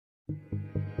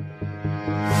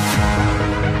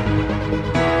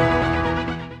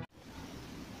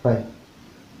Hi,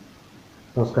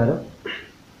 നമസ്കാരം.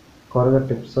 Coorg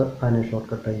tips and short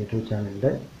cut YouTube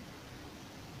ചാനലിൻ്റെ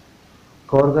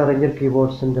Coorg arranger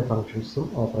കീബോർഡ്സിൻ്റെ ഫങ്ഷൻസും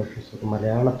ഓപ്പറേഷൻസും ഒക്കെ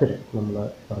മലയാളത്തിൽ നമ്മൾ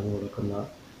പറഞ്ഞു കൊടുക്കുന്ന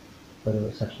ഒരു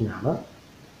സെക്ഷനാണ്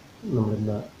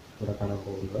നമ്മളിന്ന് ഇവിടെ കാണാൻ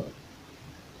പോകുന്നത്.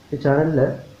 ഈ ചാനലിൽ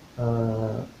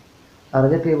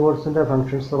അറേഞ്ചർ കീബോർഡ്സിൻ്റെ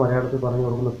ഫങ്ഷൻസ് മലയാളത്തിൽ പറഞ്ഞു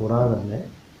കൊടുക്കുന്നത് കൂടാതെ തന്നെ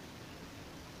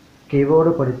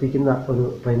കീബോർഡ് പഠിപ്പിക്കുന്ന ഒരു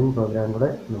ട്രെയിനിങ് പ്രോഗ്രാം കൂടെ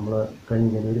നമ്മൾ കഴിഞ്ഞ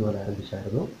ജനുവരി പോലെ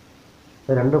ആരംഭിച്ചായിരുന്നു.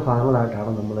 2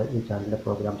 ഭാഗങ്ങളായിട്ടാണ് നമ്മൾ ഈ ചാനലിൻ്റെ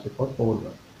പ്രോഗ്രാംസ് ഇപ്പോൾ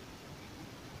പോകുന്നത്.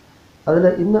 അതിൽ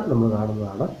ഇന്ന് നമ്മൾ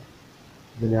കാണുന്നതാണ്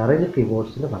ഇതിൻ്റെ അറേഞ്ചർ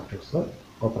കീബോർഡ്സിൻ്റെ ഫങ്ഷൻസ്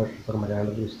ഓപ്പറേഷൻസ്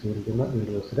മലയാളത്തിൽ വിശദീകരിക്കുന്ന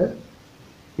വീഡിയോസിൽ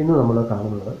ഇന്ന് നമ്മൾ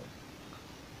കാണുന്നത്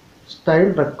സ്റ്റൈൽ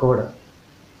റെക്കോർഡ്.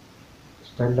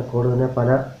 സ്റ്റൈൽ റെക്കോർഡ് തന്നെ പല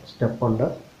സ്റ്റെപ്പുണ്ട്.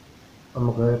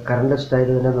 നമുക്ക് കറണ്ട് സ്റ്റൈൽ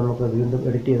തന്നെ നമുക്ക് വീണ്ടും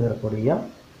എഡിറ്റ് ചെയ്ത് റെക്കോർഡ് ചെയ്യാം.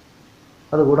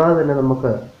 അതുകൂടാതെ തന്നെ നമുക്ക്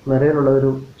നിലവിലുള്ള ഒരു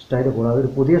സ്റ്റൈൽ കൂടാതെ ഒരു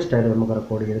പുതിയ സ്റ്റൈൽ നമുക്ക്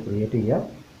റെക്കോർഡ് ചെയ്ത് ക്രിയേറ്റ് ചെയ്യാം.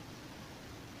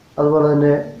 അതുപോലെ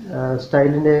തന്നെ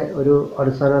സ്റ്റൈലിൻ്റെ ഒരു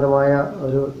അടിസ്ഥാനപരമായ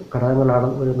ഒരു ഘടകങ്ങളാണ്,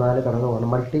 ഒരു 4 ഘടകമാണ്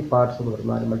മൾട്ടി പാർട്സ് എന്ന്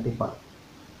പറയുന്നത്. 4 മൾട്ടി പാർട്ട്.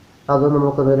 അത്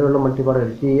നമുക്ക് നിലവിലുള്ള മൾട്ടി പാർട്ട്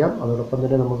എഡിറ്റ് ചെയ്യാം. അതോടൊപ്പം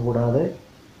തന്നെ നമുക്ക് കൂടാതെ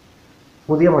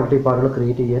പുതിയ മൾട്ടി പാർട്ടുകൾ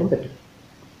ക്രിയേറ്റ് ചെയ്യാനും പറ്റും.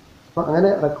 അപ്പോൾ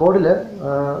അങ്ങനെ റെക്കോർഡിൽ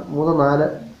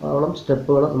 3-4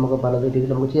 സ്റ്റെപ്പുകൾ നമുക്ക് പല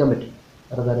രീതിയിൽ നമുക്ക് ചെയ്യാൻ പറ്റും.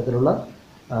 പലതരത്തിലുള്ള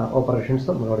ഓപ്പറേഷൻസ്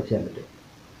നമുക്കവിടെ ചെയ്യാൻ പറ്റും.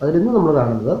 അതിലിന്ന് നമ്മൾ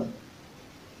കാണുന്നത്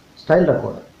സ്റ്റൈൽ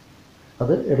റെക്കോർഡ്.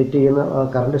 അത് എഡിറ്റ് ചെയ്യുന്ന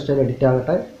കറണ്ട് സ്റ്റൈൽ എഡിറ്റ്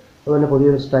ആകട്ടെ, അതുപോലെ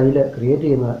പുതിയൊരു സ്റ്റൈല് ക്രിയേറ്റ്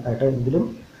ചെയ്യുന്നതായിട്ട് ഇതിലും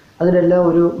അതിലെല്ലാം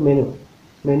ഒരു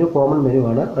മെനു കോമൺ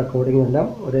മെനുവാണ്. റെക്കോർഡിങ്ങിനെല്ലാം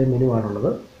ഒരേ മെനുവാണുള്ളത്.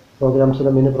 പ്രോഗ്രാംസ്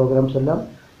എല്ലാം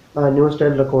new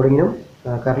style റെക്കോർഡിങ്ങിനും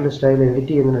current style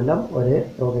edit ചെയ്യുന്നതിനെല്ലാം ഒരേ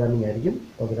പ്രോഗ്രാമിംഗ് ആയിരിക്കും.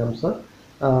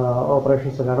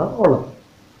 ഓപ്പറേഷൻസൊക്കെയാണ് ഉള്ളത്.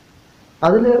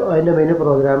 അതിൽ അതിൻ്റെ മെനു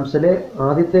പ്രോഗ്രാംസിലെ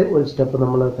ആദ്യത്തെ ഒരു സ്റ്റെപ്പ്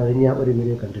നമ്മൾ കഴിഞ്ഞ ഒരു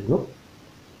വീഡിയോ കണ്ടിരുന്നു.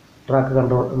 ട്രാക്ക്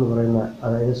കൺട്രോൾ എന്ന് പറയുന്ന,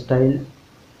 അതായത് സ്റ്റൈൽ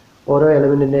ഓരോ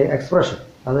എലമെൻറ്റിൻ്റെ എക്സ്പ്രഷൻ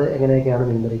അത് എങ്ങനെയൊക്കെയാണ്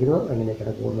നിയന്ത്രിക്കുന്നത്,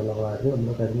 എങ്ങനെയൊക്കെയാണ് പോകുന്നുള്ളതായിരുന്നു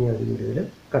നമ്മൾ കഴിഞ്ഞ ഒരു വീഡിയോയിൽ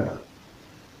കണ്ടത്.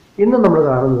 ഇന്ന് നമ്മൾ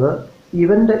കാണുന്നത്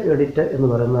ഇവൻ്റ് എഡിറ്റ് എന്ന്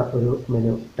പറയുന്ന ഒരു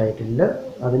മെനു ടൈറ്റിലിൽ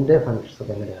അതിൻ്റെ ഫങ്ഷൻസ്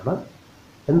എങ്ങനെയാണ്,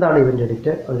 എന്താണ് ഇവൻ്റ്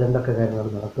എഡിറ്റ്, അതിലെന്തൊക്കെ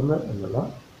കാര്യങ്ങളാണ് നടക്കുന്നത് എന്നുള്ള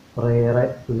കുറേയേറെ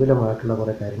വിപുലമായിട്ടുള്ള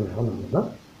കുറേ കാര്യങ്ങളാണ് നമ്മളിന്ന്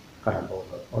കാണാൻ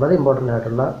പോകുന്നത്. വളരെ ഇമ്പോർട്ടൻ്റ്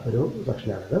ആയിട്ടുള്ള ഒരു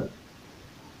സെക്ഷനാണിത്.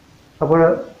 അപ്പോൾ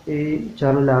ഈ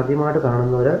ചാനൽ ആദ്യമായിട്ട്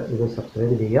കാണുന്നവർ ഇത്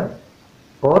സബ്സ്ക്രൈബ് ചെയ്യുക.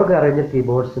 കോർഗ് അറേഞ്ചർ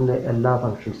കീബോർഡ്സിൻ്റെ എല്ലാ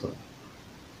ഫങ്ഷൻസും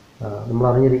നമ്മൾ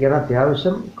അറിഞ്ഞിരിക്കേണ്ട,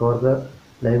 അത്യാവശ്യം കോർഗ്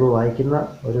ലൈവ് വായിക്കുന്ന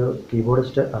ഒരു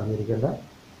കീബോർഡിസ്റ്റ് അറിഞ്ഞിരിക്കേണ്ട,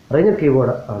 അറേഞ്ചർ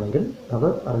കീബോർഡ് ആണെങ്കിൽ അത്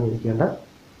അറിഞ്ഞിരിക്കേണ്ട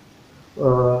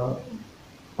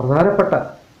പ്രധാനപ്പെട്ട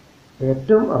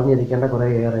ഏറ്റവും അറിഞ്ഞിരിക്കേണ്ട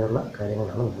കുറേയേറെയുള്ള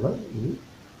കാര്യങ്ങളാണ് നമ്മൾ ഈ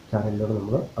ചാനലിലൂടെ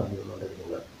നമ്മൾ പറഞ്ഞു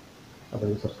തന്നുകൊണ്ടിരിക്കുന്നത്. അപ്പോൾ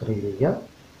ഇത് സബ്സ്ക്രൈബ് ചെയ്യുക.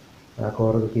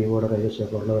 കോർഗ് കീബോർഡ്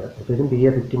കൈവശമൊക്കെ ഉള്ളവർ, പ്രത്യേകിച്ചും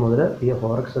PA50 മുതൽ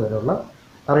PA4X വരെയുള്ള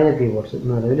അറേഞ്ചർ കീബോർഡ്സ്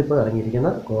നിലവിലിപ്പോൾ ഇറങ്ങിയിരിക്കുന്ന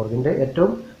കോർഗിൻ്റെ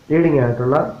ഏറ്റവും ലീഡിംഗ്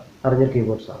ആയിട്ടുള്ള അറേഞ്ചർ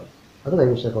കീബോർഡ്സാണ്. അത്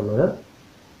കൈവശമൊക്കെ ഉള്ളവർ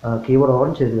കീബോർഡ് ഓൺ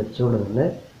ചെയ്ത് വെച്ചുകൊണ്ട് തന്നെ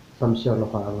സംശയമുള്ള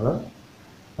ഭാഗങ്ങൾ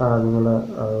നിങ്ങൾ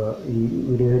ഈ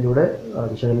വീഡിയോയിലൂടെ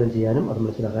വിശകലനം ചെയ്യാനും അത്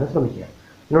മനസ്സിലാക്കാനും ശ്രമിക്കുക.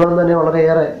 നിങ്ങളൊന്നും തന്നെ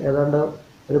വളരെയേറെ ഏതാണ്ട്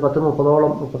ഒരു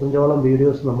 35-40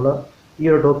 വീഡിയോസ് നമ്മൾ ഈ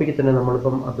ഒരു ടോപ്പിക്കിൽ തന്നെ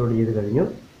നമ്മളിപ്പം അപ്ലോഡ് ചെയ്ത് കഴിഞ്ഞു.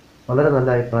 വളരെ നല്ല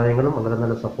അഭിപ്രായങ്ങളും വളരെ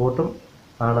നല്ല സപ്പോർട്ടും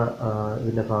ആണ്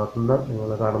ഇതിൻ്റെ ഭാഗത്തുനിന്ന് നിങ്ങൾ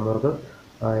കാണുന്നവർക്ക്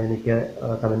എനിക്ക്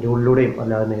കമൻറ്റുകളിലൂടെയും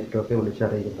അല്ലാതെ നേരിട്ടുമൊക്കെ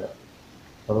വിളിച്ചറിയിക്കുന്നത്.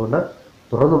 അതുകൊണ്ട്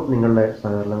തുറന്നും നിങ്ങളുടെ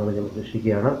സഹകരണങ്ങൾ ഞാൻ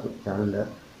പ്രതീക്ഷിക്കുകയാണ്. ചാനൽ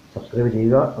സബ്സ്ക്രൈബ്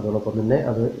ചെയ്യുക, അതോടൊപ്പം തന്നെ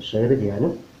അത് ഷെയർ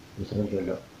ചെയ്യാനും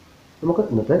വിശ്രമിക്കുമല്ലോ. നമുക്ക്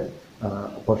ഇന്നത്തെ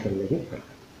പോർഷനിലേക്ക് കിടക്കാം.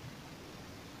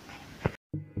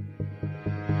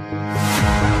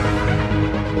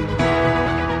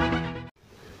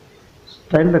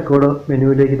 സ്റ്റൈൽ റെക്കോർഡ്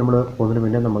മെനുവിലേക്ക് നമ്മൾ പോകുന്നതിന്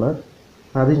മുന്നേ നമ്മൾ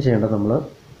ആദ്യം ചെയ്യേണ്ടത്, നമ്മൾ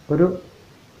ഒരു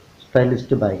സ്റ്റൈൽ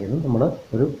ലിസ്റ്റ് ബാഗിൽ നിന്ന് നമ്മൾ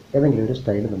ഏതെങ്കിലും ഒരു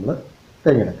സ്റ്റൈൽ നമ്മൾ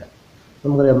തിരഞ്ഞെടുക്കുക.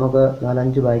 നമുക്കറിയാം, നമുക്ക്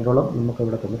 4-5 ബാഗുകളും നമുക്ക്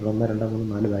ഇവിടെ തന്നിട്ടുണ്ട്. 1, 2, 3,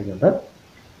 4 ബാഗുണ്ട്.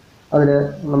 അതിൽ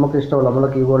നമുക്ക് ഇഷ്ടമുള്ള നമ്മുടെ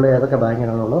കീബോർഡിൽ ഏതൊക്കെ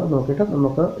ബാഗിലാണുള്ളത് നോക്കിയിട്ട്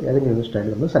നമുക്ക് ഏതെങ്കിലും ഒരു സ്റ്റൈൽ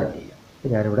നമ്മൾ സെലക്ട് ചെയ്യാം.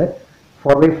 ഞാനിവിടെ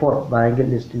 4x4 ബാങ്ക്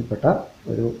ലിസ്റ്റിൽപ്പെട്ട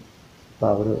ഒരു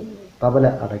തബല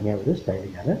അടങ്ങിയ ഒരു സ്റ്റൈൽ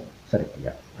ഞാൻ സെലക്ട്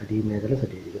ചെയ്യാം. അടി മേഖല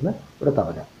സെറ്റ് ചെയ്തിരിക്കുന്ന ഒരു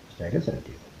തബല സ്റ്റൈൽ സെലക്ട്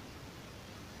ചെയ്തു.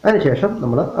 അതിനുശേഷം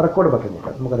നമ്മൾ റെക്കോർഡ് ബട്ടൺ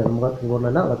ഉണ്ട്. നമുക്കറിയാം, നമുക്ക്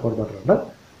കീബോർഡിലെല്ലാം റെക്കോർഡ് ബട്ടൺ ഉണ്ട്.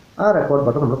 ആ റെക്കോർഡ്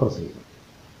ബട്ടൺ നമ്മൾ പ്രസ് ചെയ്യും.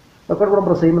 റെക്കോർഡ് ബട്ടൺ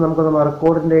പ്രസ് ചെയ്യുമ്പോൾ നമുക്ക് നമ്മൾ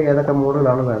റെക്കോർഡിൻ്റെ ഏതൊക്കെ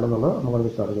മോഡുകളാണ് വേണമെന്നുള്ളത്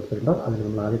നമുക്കൊരു സ്ഥലം കൊടുത്തിട്ടുണ്ട്. അതിൽ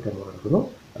നമ്മൾ ആദ്യത്തെ മോഡ് എടുക്കുന്നു.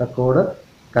 Record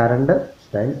current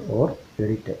style or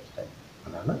edit style.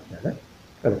 അതാണ് ഞാൻ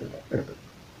എടുത്തത്.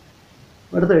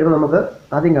 എടുത്തു കഴിയുമ്പോൾ നമുക്ക്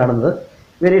ആദ്യം കാണുന്നത്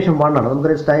വേരിയേഷൻ 1 ആണ്.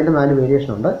 നമുക്കൊരു സ്റ്റൈലിൽ 4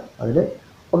 വേരിയേഷൻ ഉണ്ട്. അതിൽ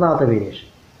ഒന്നാമത്തെ വേരിയേഷൻ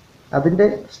അതിൻ്റെ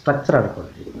സ്ട്രക്ചറാണ്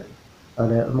കൊടുത്തിരിക്കുന്നത്.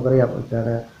 അതിൽ നമുക്കറിയാം,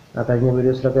 കഴിഞ്ഞ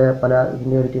വീഡിയോസിലൊക്കെ പല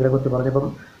ഇതിൻ്റെ എഡിറ്റിങ്ങിനെ കുറിച്ച് പറഞ്ഞപ്പം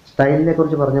സ്റ്റൈലിനെ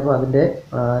കുറിച്ച് പറഞ്ഞപ്പോൾ അതിൻ്റെ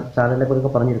ചാനലിനെ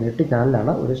കുറിച്ചൊക്കെ പറഞ്ഞിരുന്നു. 8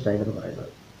 ചാനലാണ് ഒരു സ്റ്റൈൽ എന്ന് പറയുന്നത്.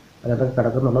 അതിനകത്ത്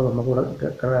കിടക്കുന്നുള്ളത് നമുക്ക് ഇവിടെ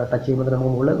ടച്ച് ചെയ്യുമ്പോൾ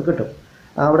നമുക്ക് മുകളിൽ കിട്ടും.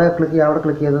 അവിടെ ക്ലിക്ക്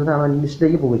ചെയ്താൽ ആ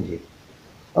ലിസ്റ്റിലേക്ക് പോവുകയും ചെയ്യും.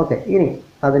 ഓക്കെ, ഇനി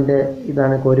അതിൻ്റെ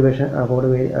ഇതാണ് കോഡ്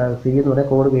സി എന്ന് പറയുന്ന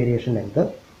കോഡ് വേരിയേഷൻ ലെങ്ത്.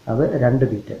 അത് 2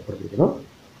 ബീറ്റ് കൊടുത്തിരിക്കുന്നു,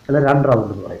 അല്ല 2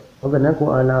 റൗണ്ട് എന്ന് പറയും. അത് തന്നെ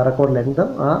റെക്കോർഡ് ലെങ്ത്,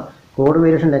 ആ കോഡ്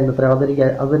വേരിയേഷൻ ലെങ്ത് എത്ര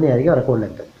അത് തന്നെയായിരിക്കും റെക്കോർഡ്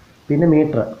ലെങ്ത്. പിന്നെ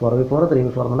മീറ്റർ 4x4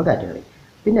 3x4 എന്നുള്ള കാറ്റഗറി,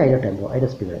 പിന്നെ അതിൻ്റെ ടെമ്പോ, അതിൻ്റെ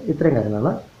സ്പീഡ്, ഇത്രയും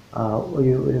കാര്യങ്ങളാണ്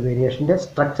ഒരു വേരിയേഷൻ്റെ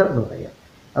സ്ട്രക്ചർ എന്ന് പറയുക.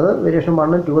 അത് വേരിയേഷൻ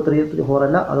 1, 2, 3, 4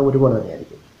 അല്ല, അത് ഒരുപോലെ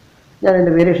തന്നെയായിരിക്കും. ഞാൻ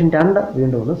എൻ്റെ വേരിയേഷൻ 2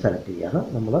 വീണ്ടും ഒന്ന് സെലക്ട് ചെയ്യുകയാണ്.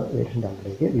 നമ്മൾ വേരിയേഷൻ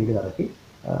 2ലേക്ക് വീല് കറക്കി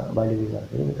വീല്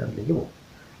കറക്കി 2ലേക്ക് പോകും.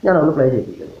 ഞാനതൊന്ന് പ്ലേ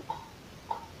ചെയ്യിപ്പിക്കുന്നു.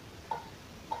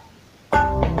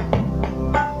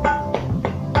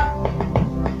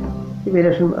 ഈ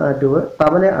വേരിയേഷൻ 2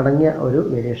 തബല അടങ്ങിയ ഒരു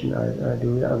വേരിയേഷൻ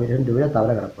 2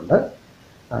 തബല കിടപ്പുണ്ട്.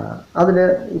 അതിൽ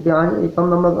ഇപ്പം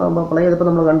നമ്മൾ പ്ലേ ചെയ്തപ്പോൾ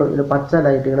നമ്മൾ കണ്ടു ഇതിൽ പച്ച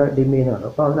ലൈറ്റുകൾ ഡിം ചെയ്യുന്ന കണ്ടു.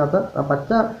 അപ്പോൾ അതിനകത്ത് ആ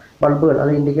പച്ച ബൾബുകൾ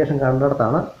അത് ഇൻഡിക്കേഷൻ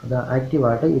കണ്ടിടത്താണ് അത്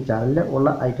ആക്റ്റീവായിട്ട് ഈ ചാനലിൽ ഉള്ള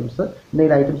ഐറ്റംസ്,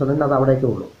 എന്തെങ്കിലും ഐറ്റംസ് ഉണ്ടെങ്കിൽ അത് അവിടേക്കേ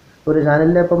ഉള്ളൂ. ഒരു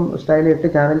ചാനലിൽ ഇപ്പം സ്റ്റൈൽ 8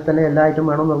 ചാനലിൽ തന്നെ എല്ലാ ഐറ്റം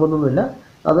വേണമെന്ന് നിർബന്ധമൊന്നുമില്ല.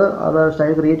 അത്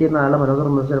സ്റ്റൈൽ ക്രിയേറ്റ് ചെയ്യുന്ന ആളുടെ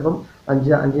മനോധർമ്മം ചിലപ്പം 5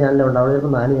 ചാനലേ ഉണ്ടാവും,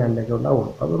 ചിലപ്പോൾ 4 ചാനലൊക്കെ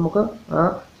ഉണ്ടാവുള്ളൂ. അത് നമുക്ക് ആ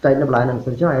സ്റ്റൈലിൻ്റെ പ്ലാൻ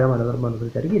അനുസരിച്ചും അയാളുടെ മനോധർമ്മം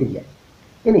അനുസരിച്ചായിരിക്കും ഇരിക്കുക.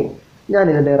 ഇനി ഞാൻ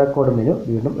ഇതിൻ്റെ റെക്കോർഡ് മെനു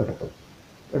വീണ്ടും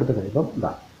എടുത്തു കഴിയുമ്പം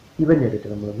ഇവൻ്റ് എഡിറ്റ്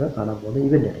നമ്മളിന്ന് കാണാൻ പോകുന്നത്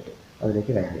ഇവൻ്റ് എഡിറ്റ്.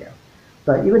 അതിലേക്ക് കയറുകയാണ്.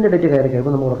 ഇവൻ്റ് എഡിറ്റ് കയറി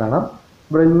കഴിയുമ്പോൾ നമുക്ക് കാണാം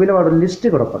ഇവിടെ വിവിധ ലിസ്റ്റ്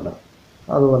കിടപ്പുണ്ട്.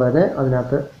 അതുപോലെ തന്നെ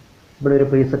അതിനകത്ത് ഇവിടെ ഒരു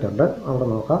പ്രീസെറ്റ് ഉണ്ട്, അവിടെ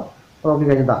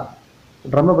നോക്കിക്കഴിഞ്ഞാൽ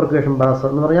ഡ്രം പെർക്യൂഷൻ ബാസ്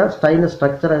എന്ന് പറഞ്ഞാൽ സ്റ്റൈലിൻ്റെ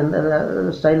സ്ട്രക്ചർ,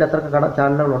 സ്റ്റൈലിൽ എത്ര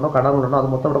ചാനലുകളുണ്ടോ ഘടകങ്ങളുണ്ടോ അത്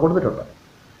മൊത്തം ഇവിടെ കൊടുത്തിട്ടുണ്ട്.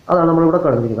 അതാണ് നമ്മളിവിടെ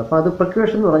കൊടുത്തിരിക്കുന്നത്. അപ്പോൾ അത്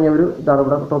പെർക്യൂഷൻ എന്ന് പറഞ്ഞ ഒരു ഇതാണ്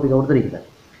ഇവിടെ ടോപ്പിക്ക് കൊടുത്തിരിക്കുന്നത്.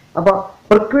 അപ്പോൾ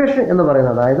പെർക്യൂഷൻ എന്ന്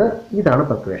പറയുന്നത്, അതായത് ഇതാണ്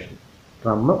പെർക്യൂഷൻ,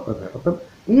 ഡ്രം പെർക്യൂഷൻ. അപ്പം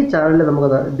ഈ ചാനലിൽ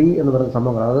നമുക്കത് ഡി എന്ന് പറയുന്ന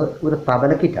സംഭവങ്ങൾ, അത് ഒരു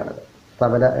തബല കിറ്റാണത്,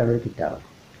 തബല ഒരു കിറ്റാണ്.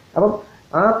 അപ്പം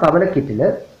ആ തബല കിറ്റിൽ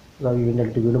ഇതിൻ്റെ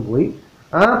അടുത്ത് വീണ്ടും പോയി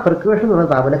ആ പെർക്യൂഷൻ എന്ന്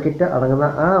പറയുന്ന തബല കിറ്റ് അടങ്ങുന്ന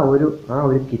ആ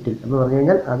ഒരു കിറ്റിൽ എന്ന് പറഞ്ഞു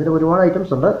കഴിഞ്ഞാൽ അതിൽ ഒരുപാട്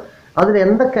ഐറ്റംസ് ഉണ്ട്. അതിൽ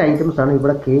എന്തൊക്കെ ഐറ്റംസാണ്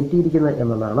ഇവിടെ കയറ്റിയിരിക്കുന്നത്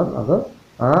എന്നുള്ളതാണ്. അത്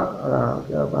ആ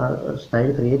സ്റ്റൈൽ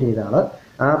ക്രിയേറ്റ് ചെയ്ത ആൾ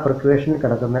ആ പെർക്യൂഷനിൽ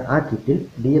കിടക്കുന്ന ആ കിറ്റിൽ,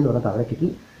 ഡി എന്ന് പറയുന്ന തബല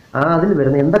കിറ്റിൽ അതിൽ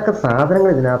വരുന്ന എന്തൊക്കെ സാധനങ്ങൾ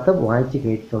ഇതിനകത്ത് വായിച്ച്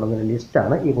കയറ്റിയിട്ടുണ്ടെന്ന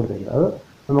ലിസ്റ്റാണ് ഈ കൊടുത്തിരിക്കുന്നത്. അത്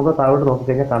നമുക്ക് താഴോട്ട്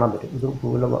നോക്കിക്കഴിഞ്ഞാൽ കാണാൻ പറ്റും. ഇത്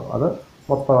അത്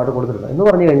മൊത്തമായിട്ട് കൊടുത്തിട്ടുണ്ട്. എന്ന്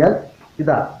പറഞ്ഞു കഴിഞ്ഞാൽ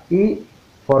ഈ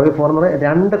 4x4 എന്ന് പറയുന്നത്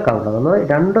 2 കൗണ്ട്, അതെന്ന്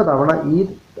 2 തവണ ഈ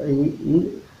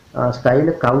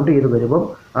സ്റ്റൈല് കൗണ്ട് ചെയ്ത് വരുമ്പം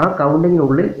ആ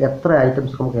കൗണ്ടിങ്ങിനുള്ളിൽ എത്ര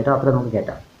ഐറ്റംസ് നമുക്ക് കയറ്റാം അത്രയും നമുക്ക്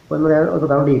കയറ്റാം. അപ്പോൾ ഒന്ന് ഞാൻ ഒരു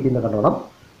കൗണ്ട് ചെയ്യിപ്പിന്ന് കണ്ടോളാം.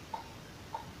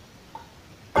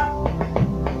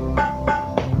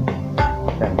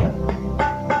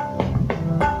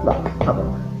 അപ്പം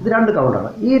ഇത് 2 കൗണ്ടാണ്.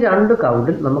 ഈ 2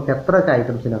 കൗണ്ടിൽ നമുക്ക് എത്ര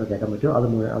ഐറ്റംസിനകത്ത് കയറ്റാൻ പറ്റുമോ അത്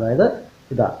മുഴുവൻ, അതായത്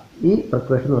ഈ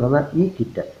പെർക്യൂഷൻ എന്ന് പറയുന്ന ഈ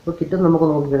കിറ്റ്. അപ്പോൾ കിറ്റ് നമുക്ക്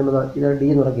നോക്കി കഴിയുമ്പോൾ ഇത് ഡി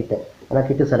എന്ന് പറയുന്ന കിറ്റ്, ആ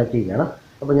കിറ്റ് സെലക്ട് ചെയ്യുകയാണ്.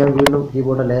 അപ്പോൾ ഞാൻ വീണ്ടും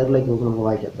കീബോർഡ് ലെയറിലേക്ക് നോക്കി നമുക്ക്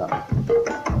വായിക്കാം.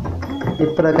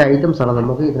 ഇത്രയൊക്കെ ഐറ്റംസാണ്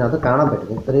നമുക്ക് ഇതിനകത്ത് കാണാൻ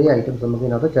പറ്റുന്നത്. ഇത്രയും ഐറ്റംസ് നമുക്ക്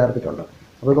ഇതിനകത്ത് ചേർത്തിട്ടുണ്ട്.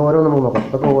 അപ്പോൾ ഇത് ഓരോ നമുക്ക് നോക്കാം.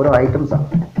 ഇതൊക്കെ ഓരോ ഐറ്റംസാണ്,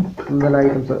 ഇന്നലെ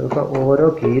ഐറ്റംസ്. ഇപ്പോൾ ഓരോ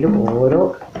കീയിലും ഓരോ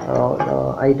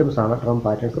ഐറ്റംസാണ്, ഡ്രം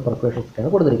പാറ്റേൺസ്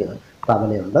പെർക്യൂഷൻസൊക്കെയാണ് കൊടുത്തിരിക്കുന്നത്.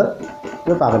 തബലയുണ്ട്,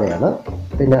 ഇത് തബലയാണ്.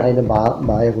 പിന്നെ അതിൻ്റെ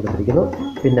ബായ കൊടുത്തിരിക്കുന്നു.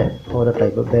 പിന്നെ ഓരോ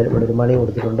ടൈപ്പ് ഇവിടെ ഒരു മണി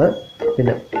കൊടുത്തിട്ടുണ്ട്.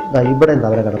 പിന്നെ ഇവിടെ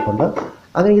തബല കിടപ്പുണ്ട്.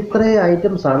 അങ്ങനെ ഇത്രയും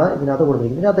ഐറ്റംസാണ് ഇതിനകത്ത്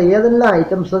കൊടുത്തിരിക്കുന്നത്. ഇതിനകത്ത് ഏതെല്ലാം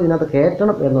ഐറ്റംസ് ഇതിനകത്ത്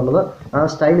കയറ്റണം എന്നുള്ളത് ആ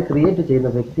സ്റ്റൈൽ ക്രിയേറ്റ് ചെയ്യുന്ന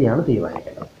വ്യക്തിയാണ്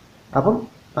തീരുമാനിക്കേണ്ടത്. അപ്പം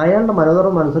അയാളുടെ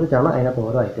മനോധർമ്മം അനുസരിച്ചാണ് അതിനകത്ത്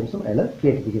ഓരോ ഐറ്റംസും അയാൾ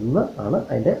കയറ്റിപ്പിക്കുന്നത് ആണ്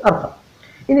അതിൻ്റെ അർത്ഥം.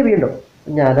 ഇനി വീണ്ടും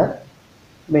ഞാൻ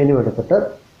മെനു എടുത്തിട്ട്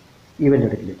ഇവൻ്റ്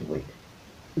എഡിറ്റിലേക്ക് പോയി.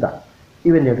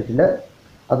 ഇവൻ്റ് എഡിറ്റിൽ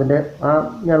അതിൻ്റെ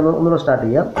ഞാൻ ഒന്നുകൂടെ സ്റ്റാർട്ട്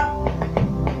ചെയ്യാം.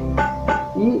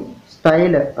 ഈ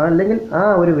സ്റ്റൈല് അല്ലെങ്കിൽ ആ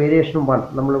ഒരു വേരിയേഷൻ 1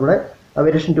 നമ്മളിവിടെ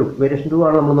വേരിയേഷൻ 2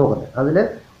 ആണ് നമ്മൾ നോക്കുന്നത്. അതിൽ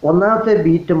ഒന്നാമത്തെ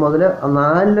ബീറ്റ് മുതൽ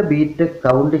 4 ബീറ്റ്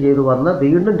കൗണ്ട് ചെയ്ത് വന്ന്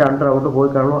വീണ്ടും 2 റൗണ്ട് പോയി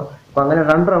കാണുമ്പോൾ അപ്പോൾ അങ്ങനെ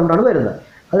 2 റൗണ്ടാണ് വരുന്നത്.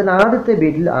 അതിൽ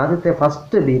ആദ്യത്തെ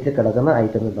ഫസ്റ്റ് ബീറ്റിൽ കിടക്കുന്ന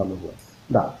ഐറ്റം നമുക്ക്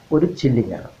ഒരു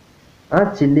ചില്ലിങ് ആണ്. ആ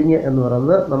ചില്ലിങ് എന്ന്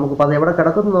പറയുന്നത് നമുക്കിപ്പോൾ അത് എവിടെ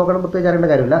കിടക്കുന്നു നോക്കണം, പ്രത്യേകിച്ച് അറിയേണ്ട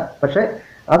കാര്യമില്ല. പക്ഷേ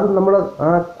അത് നമ്മൾ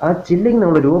ആ ചില്ലിങ്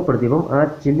നമ്മൾ രൂപപ്പെടുത്തിയപ്പം ആ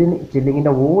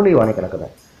ചില്ലിങ്ങിൻ്റെ വോളിയമാണ്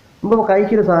കിടക്കുന്നത്. നമ്മൾ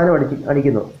കൈക്കൊരു സാധനം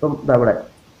അടിക്കുന്നു. ഇപ്പം ഇവിടെ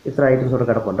ഇത്ര ഐറ്റംസ് ഇവിടെ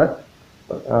കിടപ്പുണ്ട്.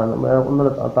 ഒന്ന്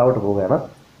താഴോട്ട് പോവുകയാണ്.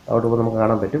 താഴോട്ട് പോകുമ്പോൾ നമുക്ക്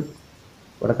കാണാൻ പറ്റും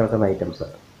ഇവിടെ കിടക്കുന്ന ഐറ്റംസ്.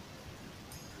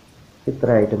 ഇത്ര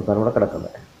ഐറ്റംസാണ് ഇവിടെ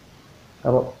കിടക്കുന്നത്.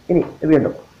 അപ്പോൾ ഇനി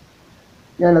വീണ്ടും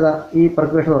ഞാനതാ ഈ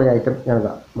പെർക്യൂഷൻ എന്ന് പറഞ്ഞ ഐറ്റം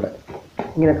ഞാനതാ ഇവിടെ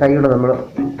ഇങ്ങനെ കൈകൊണ്ട്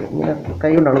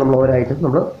കൈ കൊണ്ടാണ് നമ്മൾ ഓരോ ഐറ്റം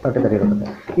നമ്മൾ തട്ടിത്തറിയെടുക്കുന്നത്.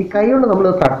 ഈ കൈ കൊണ്ട് നമ്മൾ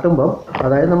തട്ടുമ്പം,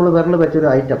 അതായത് നമ്മൾ വിരൽ വെച്ചൊരു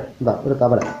ഐറ്റം ഒരു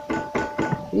തബല,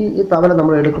 ഈ തബല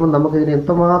നമ്മൾ എടുക്കുമ്പോൾ നമുക്കിതിന്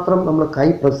എന്തുമാത്രം നമ്മൾ കൈ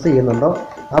പ്രസ് ചെയ്യുന്നുണ്ടോ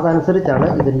അതനുസരിച്ചാണ്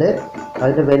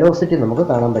അതിൻ്റെ വെലോസിറ്റി നമുക്ക്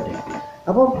കാണാൻ പറ്റുക.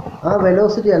 അപ്പം ആ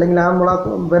വെലോസിറ്റി അല്ലെങ്കിൽ നമ്മൾ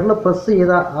വിരൽ പ്രസ്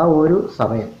ചെയ്ത ആ ഒരു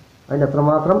സമയം അതിന്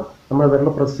എത്രമാത്രം നമ്മൾ വിരൽ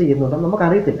പ്രസ് ചെയ്യുന്നുണ്ടോ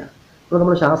നമുക്കറിയത്തില്ല. അപ്പോൾ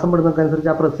നമ്മൾ ശ്വാസം വിടുന്നതനുസരിച്ച്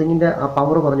ആ പ്രസ്സിങ്ങിൻ്റെ ആ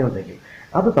പവർ കുറഞ്ഞുകൊണ്ടേക്കും.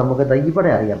 അത് നമുക്ക് ഇവിടെ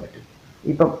അറിയാൻ പറ്റും.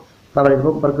 ഇപ്പം തവല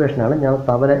ഇപ്പം പെർക്കുവേഷനാണ്, ഞാൻ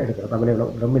തവല എടുക്കുന്നത്, തവലയുള്ള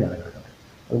ഡ്രമ്മിലാണ് കിടക്കുന്നത്.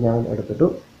 അത് ഞാൻ എടുത്തു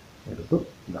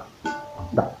ഇതാ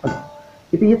ഇതാ.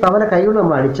 ഇപ്പം ഈ തവല കൈകൊണ്ട്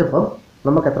നമ്മൾ അടിച്ചപ്പം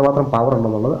നമുക്ക് എത്രമാത്രം പവർ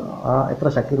ഉണ്ടെന്നുള്ളത്, ആ എത്ര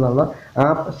ശക്തി എന്നുള്ള ആ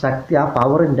ശക്തി, ആ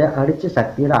പവറിൻ്റെ അടിച്ച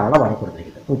ശക്തിയുടെ അളവാണ്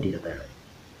കൊടുത്തിരിക്കുന്നത് 127.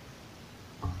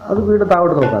 അത് വീണ്ടും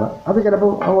താഴോട്ട് നോക്കാം. അത്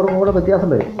ചിലപ്പോൾ അങ്ങോട്ടും കൂടെ വ്യത്യാസം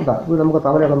വരും. ഇതാ വീണ്ടും നമുക്ക്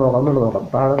തവലയൊക്കെ നോക്കാം, ഒന്നുകൂടെ നോക്കാം.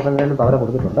 താഴെ തന്നെ തവല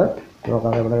കൊടുത്തിട്ടുണ്ട്,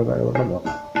 നോക്കാം എവിടെ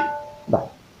നോക്കാം. ഇതാ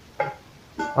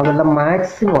അതെല്ലാം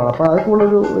മാക്സിമം ആണ്. അപ്പോൾ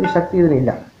അതിനുള്ളൊരു ശക്തി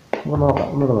ഇതിനില്ല. നമുക്ക് നോക്കാം,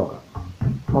 ഒന്നുകൂടെ നോക്കാം,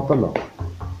 മൊത്തം നോക്കാം.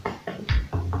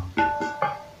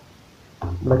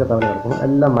 ഇവിടെയൊക്കെ തവല കിടക്കുന്നു,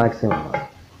 എല്ലാം മാക്സിമം ആണ്.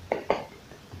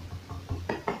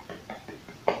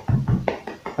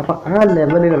 അപ്പം ആ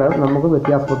ലെവലുകൾ നമുക്ക്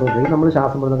വ്യത്യാസപ്പെട്ടുകൊണ്ടിരിക്കും. നമ്മൾ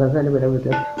ശ്വാസം വിടുന്നതനുസരിച്ച് അതിൻ്റെ വില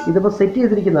വ്യത്യാസം. ഇതിപ്പോൾ സെറ്റ്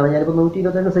ചെയ്തിരിക്കുന്നതാണ്, ഞാനിപ്പോൾ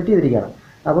 127 സെറ്റ് ചെയ്തിരിക്കുകയാണ്.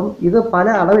 അപ്പം ഇത് പല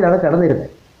അളവിലാണ് കിടന്നിരുന്നത്.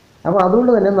 അപ്പോൾ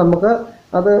അതുകൊണ്ട് തന്നെ നമുക്ക്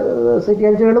അത് സെറ്റ്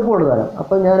ചെയ്യാൻ എളുപ്പമുള്ളതാണ്.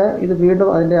 അപ്പം ഞാൻ ഇത് വീണ്ടും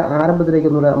അതിൻ്റെ ആരംഭത്തിലേക്ക്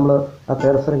ഒന്നുകൂടെ നമ്മൾ ആ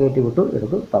കെർസർ കയറ്റി വിട്ടു,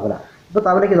 എടുത്തു തവല. ഇപ്പോൾ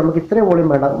തവലയ്ക്ക് നമുക്ക് ഇത്രയും വോളിയം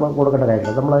വേണ്ട, കൊടുക്കേണ്ട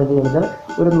കാര്യമില്ല. നമ്മളതിൻ്റെ വെച്ചാൽ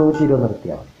ഒരു 120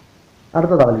 നിർത്തിയാണ്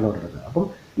അടുത്ത തവലിനോട്ട് എടുക്കുക. അപ്പം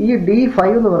ഈ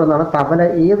D5 എന്ന് പറയുന്നതാണ് തവല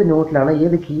ഏത് നോട്ടിലാണ്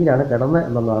ഏത് കീയിലാണ് കിടന്നത്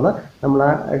എന്നുള്ളതാണ് നമ്മൾ ആ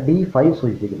D5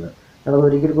 സൂചിപ്പിക്കുന്നത്. അത്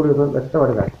ഒരിക്കൽ കൂടി ഒന്ന്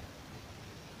വ്യക്തമായിട്ട് കാര്യം.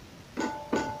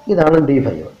 ഇതാണ് D5.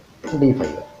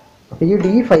 അപ്പോൾ ഈ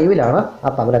D5ലാണ് ആ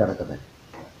തവല കിടക്കുന്നത്.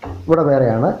 ഇവിടെ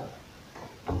വേറെയാണ്.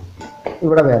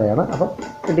 അപ്പം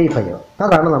D5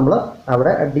 അതാണ് നമ്മൾ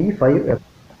അവിടെ D5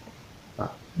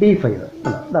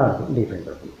 ഇതാണ് D5.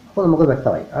 അപ്പോൾ നമുക്ക്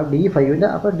വ്യക്തമായി ആ D5ൻ്റെ.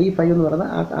 അപ്പോൾ D5 എന്ന് പറയുന്ന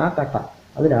ആ കട്ട,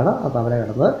 അതിലാണ് ആ തവല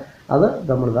കിടന്നത്. അത്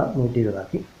നമ്മളിതാ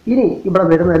 120 ഇനി ഇവിടെ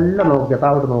വരുന്ന എല്ലാം നോക്കുക,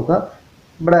 താഴോട്ട് നോക്കുക.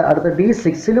 ഇവിടെ അടുത്ത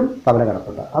D6ലും തവല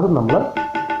കിടപ്പുണ്ട്, അതും നമ്മൾ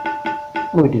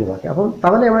 120 അപ്പം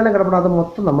തവല എവിടെയെല്ലാം കിടപ്പുണ്ട് അത്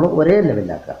മൊത്തം നമ്മൾ ഒരേ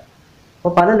ലെവലിലാക്കുക.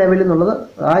 അപ്പോൾ പല ലെവലിൽ നിന്നുള്ളത്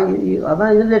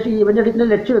അതാണ് ഇതിൻ്റെ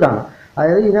ലക്ഷ്യം ഇതാണ്.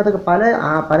 അതായത് ഇതിനകത്തൊക്കെ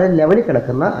പല ലെവലിൽ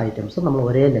കിടക്കുന്ന ഐറ്റംസ് നമ്മൾ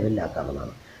ഒരേ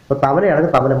ലെവലിലാക്കാവുന്നതാണ്. ഇപ്പോൾ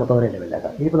തവലയാണെങ്കിൽ തവല മൊത്തം ഒരേ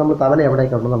ലെവലിലാക്കാം. ഇനിയിപ്പോൾ നമ്മൾ തവല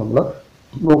എവിടെയൊക്കെ ഉണ്ടെന്ന് നമ്മൾ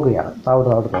നോക്കുകയാണ്.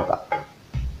 താഴോട്ട് നോക്കാം.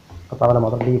 തവല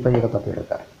മാത്രം D5 ഒക്കെ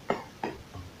തപ്പിയെടുക്കുക,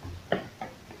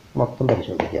 മൊത്തം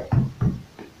പരിശോധിക്കുക.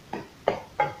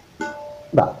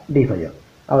 ഇതാ D5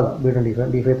 അവിടെ വീണ്ടും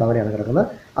D5 തവലയാണ് കിടക്കുന്നത്.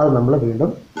 അത് നമ്മൾ വീണ്ടും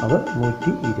അത്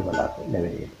 120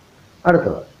 ലെവൽ ചെയ്യും.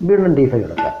 അടുത്തത് വീണ്ടും D5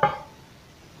 എടുക്കുക.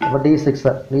 അപ്പോൾ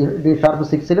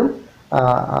D6ലും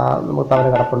നമുക്ക് തവല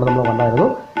കിടപ്പുണ്ട്, നമ്മൾ കണ്ടായിരുന്നു.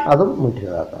 അതും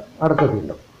 120. അടുത്തത്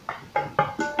വീണ്ടും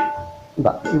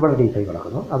ഇതാ ഇവിടെ D5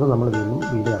 കിടക്കുന്നു, അത് നമ്മൾ വീണ്ടും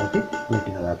ഇറക്കി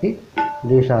 120.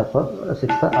 D6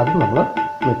 അതും നമ്മൾ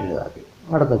 120.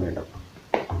 അടുത്ത വീണ്ടും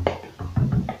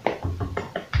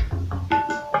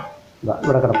ഇതാ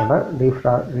ഇവിടെ കിടപ്പുണ്ട്.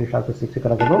 D6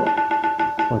 കിടക്കുന്നു,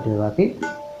 120.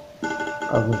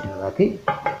 അത് 120.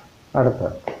 അടുത്ത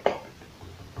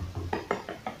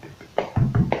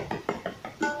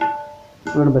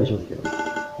വീണ്ടും പരിശോധിക്കുന്നു,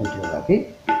 120.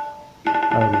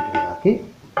 അത് 120.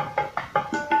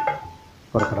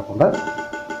 ഇവിടെ കിടപ്പുണ്ട്,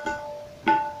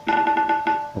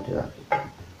 120.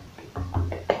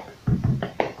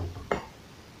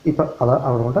 ഇപ്പം അത്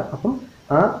അവിടെ കൊണ്ട്. അപ്പം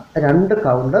ആ 2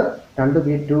 കൗണ്ട് 2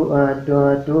 ബീറ്റ്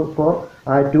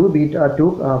 2 ബീറ്റ്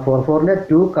 2/4/4ൻ്റെ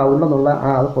 2 കൗണ്ട് എന്നുള്ള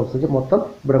ആ പ്രൊസീജർ മൊത്തം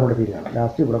ഇവിടെ കൊണ്ട് തീരുകയാണ്.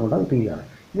 ലാസ്റ്റ് ഇവിടെ കൊണ്ട് തീരുകയാണ്.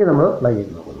 ഇനി നമ്മൾ പ്ലേ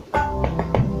ചെയ്ത് നോക്കുന്നു.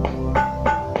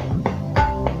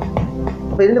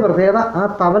 അപ്പോൾ ഇതിൻ്റെ പ്രത്യേകത ആ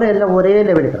തവലയെല്ലാം ഒരേ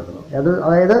ലെവലിൽ കിടക്കുന്നു.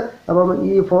 അതായത് അപ്പം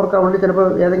ഈ 4 കൗണ്ടിൽ ചിലപ്പോൾ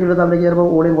ഏതെങ്കിലും ഒരു തവലയ്ക്ക് ചിലപ്പോൾ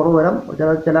വോളിയം കുറവ് വരാം,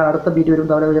 ചില അടുത്ത ബീറ്റ് വരും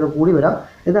തവല ചിലപ്പോൾ കൂടി വരാം.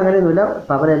 ഇതങ്ങനെയൊന്നുമില്ല,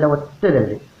 തവലയെല്ലാം ഒറ്റ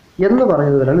ലെവലിൽ എന്ന്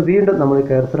പറയുന്നതിലാണ്. വീണ്ടും നമ്മൾ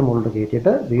കെർസർ മുകളിൽ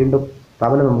കയറ്റിയിട്ട് വീണ്ടും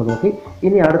തവല നമ്മൾ നോക്കി.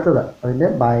 ഇനി അടുത്തത് അതിൻ്റെ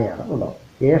ബായാണ് ഉണ്ടോ,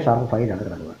 A#5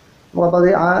 കിടക്കുന്നത്. അപ്പോൾ അത്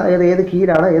ഏത്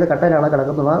കീയിലാണ് ഏത് കട്ടയിലാണ്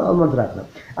കിടക്കുന്നത് അത് മനസ്സിലാക്കുന്നത്.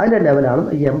 അതിൻ്റെ ലെവലാണ്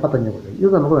ഈ 85 കൊണ്ട്. ഇത്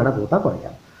നമുക്ക് വേണം കൂട്ടാൻ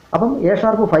കുറയ്ക്കാം. അപ്പം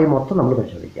A#5 മൊത്തം നമ്മൾ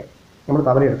പരിശോധിക്കാം. നമ്മൾ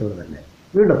തവല എടുത്തത് തന്നെ.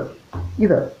 വീണ്ടും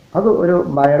അത് ഒരു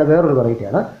ബായയുടെ വേറൊരു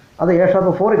വെറൈറ്റിയാണ്. അത്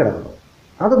A#4 കിടക്കുന്നു,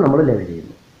 അത് നമ്മൾ ലെവൽ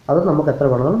ചെയ്യുന്നു. അത് നമുക്ക് എത്ര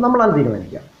വേണമെന്ന് നമ്മളത്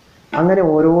തീരുമാനിക്കാം. അങ്ങനെ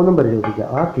ഓരോന്നും പരിശോധിക്കുക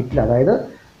ആ കിറ്റിൽ. അതായത്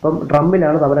ഇപ്പം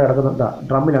ഡ്രമ്മിലാണ് തവല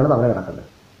കിടക്കുന്നത്.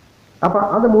 അപ്പോൾ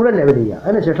അത് മുഴുവൻ ലെവൽ ചെയ്യുക.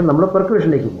 അതിനുശേഷം നമ്മൾ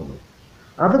പെർക്കുവേഷനിലേക്ക് പോകുന്നു.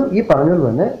 അതും ഈ പറഞ്ഞത്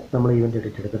തന്നെ നമ്മൾ ഈവൻ്റ്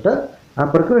എടുത്തെടുത്തിട്ട് ആ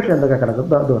പെർക്കുവേഷൻ എന്തൊക്കെ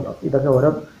കിടക്കുന്നത് അതുകൊണ്ടോ ഇതൊക്കെ ഓരോ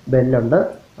ബെല്ലുണ്ട്,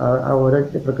 ഓരോ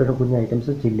പെർക്കുവേഷൻ കുഞ്ഞ്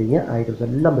ഐറ്റംസ്, ചില്ലിങ് ഐറ്റംസ്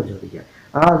എല്ലാം പരിശോധിക്കുക.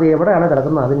 അത് എവിടെയാണ്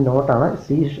കിടക്കുന്നത് അതിന് നോട്ടാണ്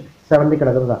C70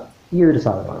 കിടക്കുന്നത് ഈ ഒരു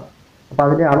സാധനമാണ്. അപ്പോൾ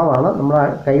അതിൻ്റെ അളവാണ് നമ്മൾ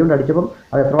കൈ കൊണ്ട് അടിച്ചപ്പം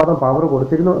അത് എത്രമാത്രം പവർ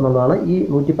കൊടുത്തിരുന്നു എന്നുള്ളതാണ് ഈ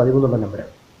 113 നമ്പർ.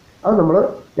 അത് നമ്മൾ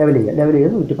ലെവൽ ചെയ്ത്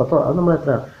 110 അത് നമ്മൾ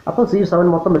എത്രയാണ്. അപ്പോൾ C7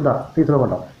 മൊത്തം ഇതാ C7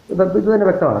 കൊണ്ടോ ഇത് തന്നെ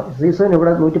വ്യക്തമാണ്. C7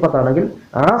 ഇവിടെ 110 ആണെങ്കിൽ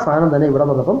ആ സാധനം തന്നെ ഇവിടെ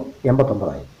വന്നപ്പം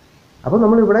 89 അപ്പോൾ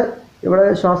നമ്മളിവിടെ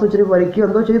ശ്വാസം ഇച്ചിരി വലിക്കുക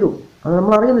എന്തോ ചെയ്തു, അത്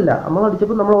നമ്മൾ അറിയുന്നില്ല. നമ്മൾ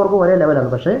അടിച്ചപ്പോൾ നമ്മൾ ഓർക്കും ഒരേ ലെവലാണ്.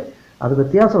 പക്ഷേ അത്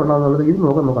വ്യത്യാസം ഉണ്ടാകുന്നുള്ളത് ഇത്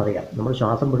നമുക്കറിയാം. നമ്മൾ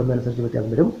ശ്വാസം വിടുന്നതനുസരിച്ച് വ്യത്യാസം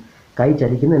വരും. കൈ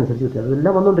ചലിക്കുന്നതനുസരിച്ച് വ്യത്യാസം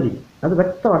അതെല്ലാം വന്നുകൊണ്ടിരിക്കും. അത്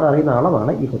വ്യക്തമായിട്ട് അറിയുന്ന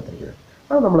അളവാണ് ഈ കൊടുത്തിരിക്കുന്നത്.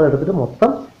 അത് നമ്മൾ എടുത്തിട്ട്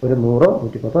മൊത്തം ഒരു 100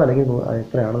 110 അല്ലെങ്കിൽ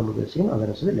എത്രയാണ് നമ്മൾ ഉദ്ദേശിക്കുന്നത്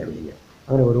അതനുസരിച്ച് ലെവൽ ചെയ്യുക.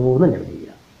 അങ്ങനെ ഓരോന്നും ലെവൽ ചെയ്യുക.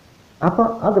 അപ്പോൾ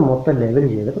അത് മൊത്തം ലെവൽ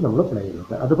ചെയ്തിട്ട് നമ്മൾ പ്ലേ ചെയ്ത്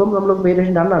നോക്കുക. അതിപ്പം നമ്മൾ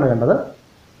വേരിയേഷൻ 2 കണ്ടത്.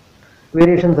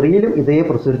 വേരിയേഷൻ 3ലും ഇതേ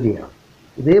പ്രൊസീജിയർ ചെയ്യണം.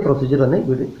 ഇതേ പ്രൊസീജിയർ തന്നെ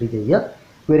ഇവിടെ 3 ചെയ്യുക.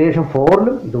 വേരിയേഷൻ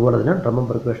 4ലും ഇതുപോലെ തന്നെ ഡ്രമ്മും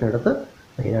പെർക്വേഷൻ എടുത്ത്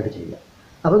മെയിനായിട്ട് ചെയ്യുക.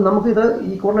 അപ്പം നമുക്കിത്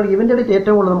ഈ കൂടുതൽ ഇവൻ്റ് എഡിറ്റ്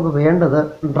ഏറ്റവും കൂടുതൽ നമുക്ക് വേണ്ടത്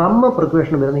ഡ്രം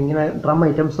പെർക്വേഷൻ വരുന്ന ഇങ്ങനെ ഡ്രം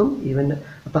ഐറ്റംസും ഇവൻ്റ്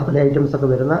തബല ഐറ്റംസൊക്കെ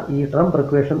വരുന്ന ഈ ഡ്രം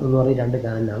പെർക്വേഷൻ എന്ന് പറഞ്ഞ 2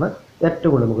 ചാനലിലാണ്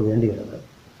ഏറ്റവും കൂടുതൽ നമുക്ക് വേണ്ടി വരുന്നത്.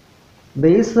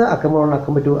 ബേസ്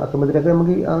അക്കമ്പറ്റിലൊക്കെ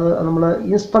നമുക്ക് നമ്മൾ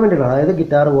ഇൻസ്ട്രുമെൻറ്റുകളാണ്, അതായത്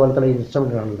ഗിറ്റാർ പോലത്തെ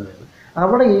ഇൻസ്ട്രുമെൻറ്റുകളാണ് വരുന്നത്.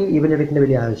 അവിടെ ഈ ഇവൻ്റ് എഡിറ്റിൻ്റെ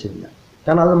വലിയ ആവശ്യമില്ല.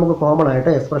 കാരണം അത് നമുക്ക് കോമൺ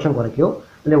ആയിട്ട് എക്സ്പ്രഷൻ കുറയ്ക്കുകയോ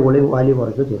അല്ലെങ്കിൽ വോളിയം വാല്യൂ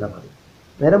കുറയ്ക്കുകയോ ചെയ്താൽ മതി.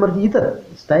 നേരെ മറിച്ച് ഇത്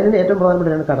സ്റ്റൈലിൻ്റെ ഏറ്റവും പ്രധാനപ്പെട്ട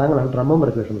 2 ഘടകങ്ങളാണ് ഡ്രമ്മും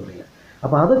പെർക്വേഷൻ എന്ന് പറയുക.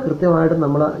 അപ്പോൾ അത് കൃത്യമായിട്ട്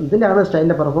നമ്മൾ ഇതിലാണ്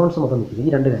സ്റ്റൈലിൻ്റെ പെർഫോമൻസ് മൊത്തം നിൽക്കുന്നത്,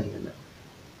 ഈ 2 കാര്യങ്ങളിൽ.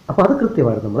 അപ്പോൾ അത്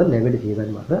കൃത്യമായിട്ട് നമ്മൾ ലെവൽ ചെയ്താൽ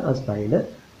മാത്രമേ ആ സ്റ്റൈല്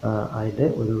അതിൻ്റെ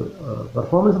ഒരു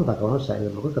പെർഫോമൻസിന് തക്കവണ്ണം സ്റ്റൈൽ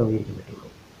നമുക്ക് ക്രമീകരിക്കാൻ പറ്റുള്ളൂ.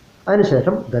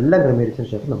 അതിനുശേഷം ഇതെല്ലാം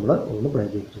ക്രമീകരിച്ചതിന് ശേഷം നമ്മൾ ഒന്ന് പ്ലേ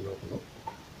ചെയ്യിച്ച് നോക്കുന്നു.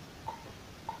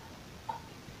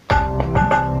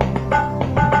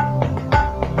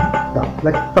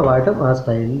 വ്യക്തമായിട്ടും ആ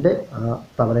സ്റ്റൈലിൻ്റെ ആ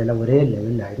തവലയെല്ലാം ഒരേ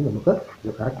ലെവലിലായിട്ട് നമുക്ക്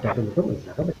ഇത് കറക്റ്റായിട്ട് നമുക്ക്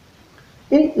മനസ്സിലാക്കാൻ പറ്റും.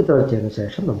 ഇനി ഇത് ചെയ്തതിന്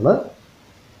ശേഷം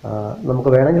നമുക്ക്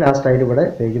വേണമെങ്കിൽ ആ സ്റ്റൈൽ ഇവിടെ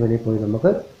പേജ് മെനുവിൽ പോയി നമുക്ക്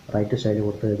റൈറ്റ് സ്റ്റൈൽ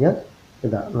കൊടുത്തു കഴിഞ്ഞാൽ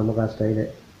നമുക്ക് ആ സ്റ്റൈല്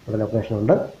ഇവിടെ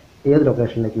ലൊക്കേഷനുണ്ട്. ഏത്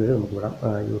ലൊക്കേഷനിലേക്ക് വരും നമുക്ക് വിടാം.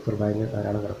 യൂസർ ബാങ്ക്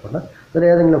ധാരാളം കിടപ്പുണ്ട്. അതിൽ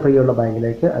ഏതെങ്കിലും ഫ്രീ ഉള്ള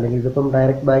ബാങ്കിലേക്ക്, അല്ലെങ്കിൽ ഇതിപ്പം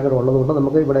ഡയറക്റ്റ് ബാങ്കർ ഉള്ളതുകൊണ്ട്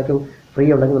നമുക്ക് ഇവിടേക്ക് ഫ്രീ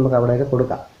ഉണ്ടെങ്കിൽ നമുക്ക് അവിടേക്ക്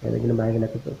കൊടുക്കാം. ഏതെങ്കിലും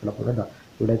ബാങ്കിലേക്ക് കിടപ്പുണ്ട്,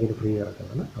 ഇവിടേക്ക് ഒരു ഫ്രീ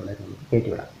കിടക്കുന്നതാണ്, അവിടേക്ക് നമുക്ക്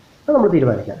കയറ്റി വിടാം. അത് നമ്മൾ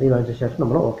തീരുമാനിച്ച ശേഷം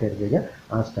നമ്മൾ ഓക്കെ എടുത്തു കഴിഞ്ഞാൽ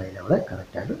ആ സ്റ്റൈൽ അവിടെ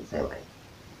കറക്റ്റായിട്ട് സേവ് ആയി.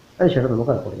 അതിനുശേഷം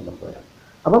നമുക്ക് റെക്കോർഡിംഗ് നമുക്ക് വരാം.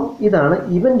 അപ്പം ഇതാണ്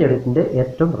ഇവൻ്റ് എഡിറ്റിൻ്റെ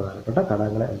ഏറ്റവും പ്രധാനപ്പെട്ട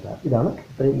ഘടകങ്ങൾ. ഇതാണ്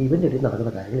ഇത്രയും ഇവൻ്റ് എഡിറ്റ്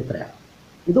നടക്കുന്ന കാര്യങ്ങൾ ഇത്രയാണ്.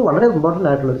 ഇത് വളരെ ഇമ്പോർട്ടൻ്റ്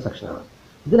ആയിട്ടുള്ളൊരു സെക്ഷനാണ്.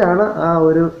 ഇതിലാണ് ആ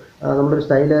ഒരു നമ്മളൊരു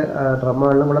സ്റ്റൈല്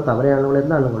ഡ്രമ്മാണെങ്കിലും കൊള്ളാം, തവലയാണെങ്കിലും കൊള്ളാം,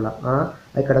 എന്താണെങ്കിലും കൊള്ളാം,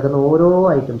 ആ കിടക്കുന്ന ഓരോ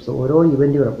ഐറ്റംസും ഓരോ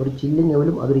ഇവൻറ്റുകളും ഒരു ചില്ലിങ്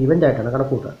ലെവലും അതൊരു ഇവൻ്റായിട്ടാണ്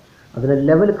കണക്കൂട്ടുക. അതിൻ്റെ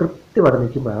ലെവൽ കൃത്യമായിട്ട്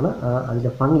നിൽക്കുമ്പോഴാണ്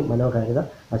അതിൻ്റെ ഭംഗി, മനോഹാരിത,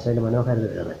 ആ സ്റ്റൈലിൻ്റെ മനോഹാരിത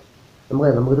വരുന്നത്.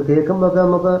 നമുക്കിത് കേൾക്കുമ്പോഴൊക്കെ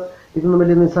നമുക്ക് ഇതൊന്നും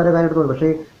വലിയ നിസ്സാര കാര്യമായിട്ട് തോന്നും.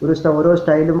 പക്ഷേ ഓരോ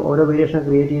സ്റ്റൈലും ഓരോ വേരിയേഷൻ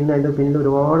ക്രിയേറ്റ് ചെയ്യുന്ന അതിൻ്റെ പിന്നിൽ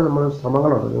ഒരുപാട് നമ്മൾ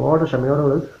ശ്രമങ്ങളുണ്ട്, ഒരുപാട്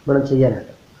ക്ഷമയോടുകൂടി വേണം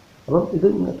ചെയ്യാനായിട്ട്. അപ്പം ഇത്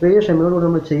ഇത്രയും ക്ഷമയോടുകൂടി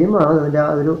നമ്മൾ ചെയ്യുമ്പോഴാണ് അതിൻ്റെ ആ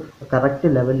ഒരു കറക്റ്റ്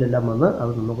ലെവലിലെല്ലാം വന്ന്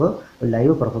അത് നമുക്ക്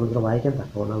ലൈവ് പെർഫോമൻസിൽ വായിക്കാൻ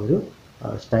തക്കമുള്ള ഒരു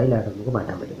സ്റ്റൈലായിട്ട് നമുക്ക്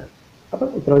മാറ്റാൻ പറ്റുന്നത്. അപ്പം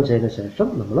ഇത്രയും ചെയ്തതിന് ശേഷം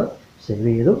നമ്മൾ സേവ്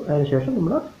ചെയ്തു. അതിനുശേഷം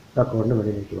നമ്മൾ റെക്കോർഡിൻ്റെ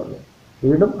വെളിയിലേക്ക് വന്നു.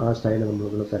 വീണ്ടും ആ സ്റ്റൈൽ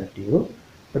നമ്മൾ സെലക്ട് ചെയ്തു,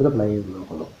 എടുത്ത് പ്ലേ ചെയ്ത്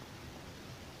നോക്കുന്നു.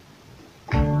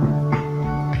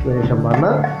 വേരിയേഷൻ 1,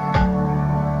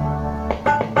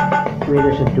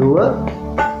 വേരിയേഷൻ 2,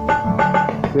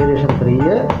 വേരിയേഷൻ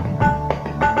 3,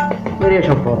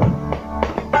 വേരിയേഷൻ 4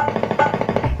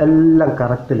 എല്ലാം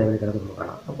കറക്റ്റ് ലെവലിൽ കിടന്ന്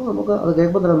കാണാം. അപ്പോൾ നമുക്ക് അത്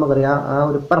കേൾക്കുമ്പോൾ തന്നെ നമുക്കറിയാം ആ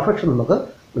ഒരു പെർഫെക്ഷൻ നമുക്ക്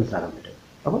മനസ്സിലാക്കാൻ പറ്റും.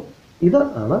 അപ്പം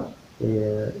ഇതാണ്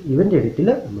ഇവൻ്റ് എഡിറ്റിൽ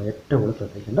നമ്മൾ ഏറ്റവും കൂടുതൽ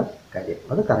ശ്രദ്ധിക്കേണ്ട കാര്യം.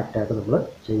 അത് കറക്റ്റായിട്ട് നമ്മൾ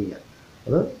ചെയ്യുക.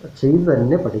 അത് ചെയ്ത്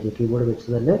തന്നെ പഠിക്കുക. കീബോർഡ് വെച്ച്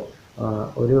തന്നെ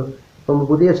ഇപ്പം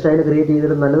പുതിയ സ്റ്റൈൽ ക്രിയേറ്റ്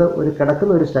ചെയ്തിട്ട് നല്ലത് ഒരു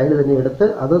കിടക്കുന്ന ഒരു സ്റ്റൈൽ തന്നെ എടുത്ത്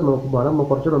അത് നോക്കുമ്പോൾ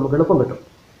കുറച്ചുകൂടെ നമുക്ക് എളുപ്പം കിട്ടും.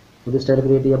 പുതിയ സ്റ്റൈൽ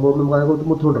ക്രിയേറ്റ് ചെയ്യുമ്പോൾ നമുക്ക് അതിനെക്കുറിച്ച്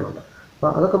ബുദ്ധിമുട്ടുകളുണ്ട്. അപ്പോൾ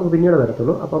അതൊക്കെ നമുക്ക് പിന്നീട്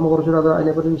വരത്തുള്ളൂ. അപ്പോൾ നമുക്ക് കുറച്ചുകൂടെ അത്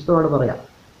അതിനെക്കുറിച്ച് വിശദമായിട്ട് പറയാം.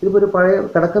 ഇതിപ്പോൾ ഒരു പഴയ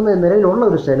കിടക്കുന്ന നിലയിലുള്ള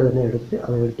ഒരു സ്റ്റൈൽ തന്നെ എടുത്ത്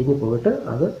അത് എഡിറ്റിങ്ങിൽ പോയിട്ട്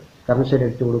അത് കറണ്ട് സ്റ്റൈൽ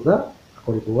എടുത്ത് കൊടുക്കുക,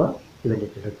 അക്കോടി പോവുക, ഇവൻ്റ്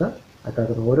എടുക്കുക, ആ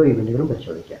കിടക്കുന്ന ഓരോ ഇവൻറ്റുകളും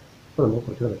പരിശോധിക്കുക. അപ്പോൾ നമുക്ക്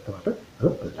കുറച്ചുകൂടെ വ്യക്തമായിട്ട് അത്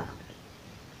മനസ്സിലാക്കാൻ പറ്റും.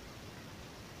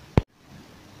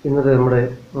 ഇന്നത്തെ നമ്മുടെ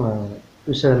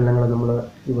വിശകലനങ്ങൾ നമ്മൾ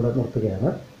ഇവിടെ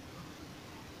നിർത്തുകയാണ്.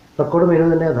 റെക്കോർഡ് മെനു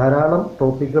തന്നെ ധാരാളം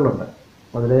ടോപ്പിക്കുകളുണ്ട്.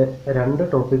 അതിൽ 2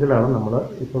 ടോപ്പിക്കുകളാണ് നമ്മൾ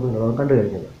ഇപ്പോൾ നിങ്ങളോട് കണ്ടു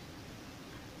കഴിഞ്ഞത്.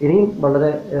 ഇനിയും വളരെ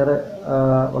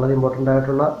ഇമ്പോർട്ടൻ്റ്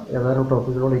ആയിട്ടുള്ള ഏതാനും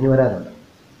ടോപ്പിക്കുകൾ ഇനി വരാനുണ്ട്.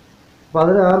 അപ്പോൾ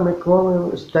അതിൽ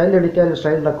style edit,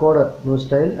 style record, new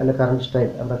style അല്ല കറണ്ട് സ്റ്റൈൽ,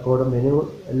 റെക്കോർഡ് മെനു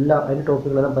എല്ലാം അതിൻ്റെ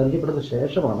ടോപ്പിക്കുകളെല്ലാം പരിചയപ്പെടുന്ന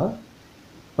ശേഷമാണ്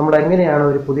നമ്മൾ എങ്ങനെയാണ്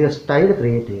ഒരു പുതിയ സ്റ്റൈൽ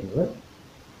ക്രിയേറ്റ് ചെയ്യുന്നത്,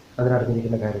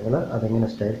 അതിനടങ്ങിയിരിക്കുന്ന കാര്യങ്ങൾ, അതെങ്ങനെ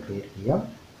സ്റ്റൈൽ ക്രിയേറ്റ് ചെയ്യാം,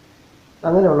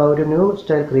 അങ്ങനെയുള്ള ഒരു ന്യൂ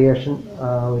സ്റ്റൈൽ ക്രിയേഷൻ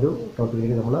ഒരു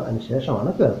ടോപ്പിക്കിലേക്ക് നമ്മൾ അതിന് ശേഷമാണ്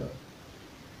കയറുന്നത്.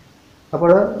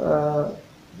 അപ്പോൾ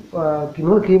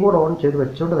നിങ്ങൾ കീബോർഡ് ഓൺ ചെയ്ത്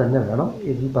വെച്ചുകൊണ്ട് തന്നെ വേണം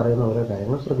ഇതിൽ പറയുന്ന ഓരോ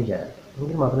കാര്യങ്ങൾ ശ്രദ്ധിക്കാനായിട്ട്.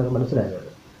 എങ്കിൽ മാത്രമേ അത്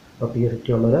മനസ്സിലാകുള്ളൂ. അപ്പോൾ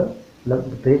PA50 ഉള്ളവർ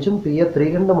പ്രത്യേകിച്ചും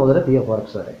PA300 മുതൽ PA4X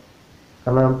വരെ,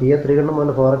 കാരണം PA300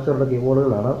 മുതൽ 4X വരെയുള്ള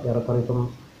കീബോർഡുകളാണ് ഏറെക്കുറെ ഇപ്പം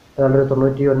ഏതാണ്ട്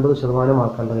 99%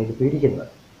 ആൾക്കാരുടെ കയ്യിൽ ഇരിക്കുന്നത്.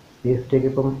 PA50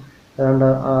 ഇപ്പം ഏതാണ്ട്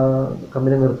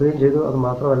കമ്പനി നിർത്തുകയും ചെയ്തു. അത്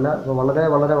മാത്രമല്ല വളരെ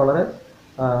വളരെ വളരെ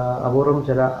അപൂർവം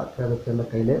ചില അത്യാവശ്യത്തിൻ്റെ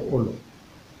കയ്യിലേ ഉള്ളൂ.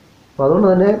 അപ്പോൾ അതുകൊണ്ട്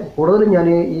തന്നെ കൂടുതലും ഞാൻ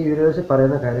ഈ വീഡിയോസിൽ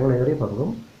പറയുന്ന കാര്യങ്ങൾ ഏറെ പങ്കും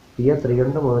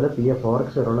PA300 മുതൽ PA4X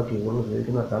വരെയുള്ള കീബോർഡ്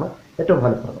ഉപയോഗിക്കുന്നവർക്കാണ് ഏറ്റവും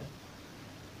ഫലപ്രദം.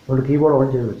 അതുകൊണ്ട് കീബോർഡ് ഓൺ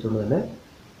ചെയ്ത് വെച്ചുകൊണ്ട് തന്നെ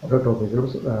ഓരോ ടോപ്പിക്കുകളും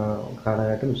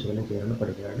കാണാനായിട്ടും വിശകലനം ചെയ്യാനും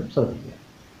പഠിക്കാനായിട്ടും ശ്രദ്ധിക്കുക.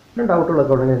 പിന്നെ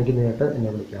ഡൗട്ടുകളൊക്കെ ഉണ്ടെങ്കിൽ എനിക്ക് നേരിട്ട് എന്നെ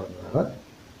വിളിക്കാവുന്നതാണ്.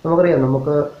 നമുക്കറിയാം,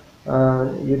 നമുക്ക്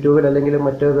യൂട്യൂബിൽ അല്ലെങ്കിൽ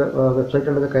മറ്റ്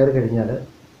വെബ്സൈറ്റുകളിലൊക്കെ കയറി കഴിഞ്ഞാൽ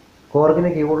കോർഗിന്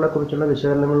കീബോർഡിനെ കുറിച്ചുള്ള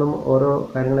വിശകലനങ്ങളും ഓരോ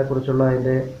കാര്യങ്ങളെക്കുറിച്ചുള്ള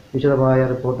അതിൻ്റെ വിശദമായ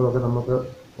റിപ്പോർട്ടും ഒക്കെ നമുക്ക്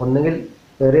ഒന്നുകിൽ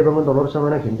ഏറിയ പങ്കും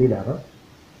 90% ഹിന്ദിയിലാണ്.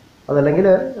 അതല്ലെങ്കിൽ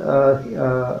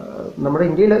നമ്മുടെ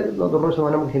ഇന്ത്യയിൽ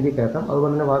 90% നമുക്ക് ഹിന്ദി കേൾക്കാം.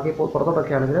 അതുപോലെ തന്നെ ബാക്കി ഇപ്പോൾ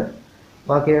പുറത്തോട്ടൊക്കെ ആണെങ്കിൽ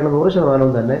ബാക്കി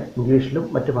 100% തന്നെ ഇംഗ്ലീഷിലും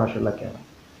മറ്റ് ഭാഷകളിലൊക്കെയാണ്.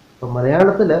 അപ്പം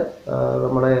മലയാളത്തിൽ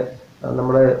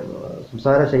നമ്മുടെ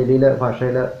സംസാര ശൈലിയിൽ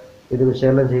ഭാഷയിൽ ഇത്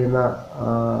വിശകലനം ചെയ്യുന്ന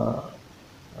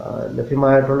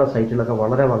ലഭ്യമായിട്ടുള്ള സൈറ്റുകളൊക്കെ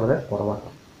വളരെ വളരെ കുറവാണ്.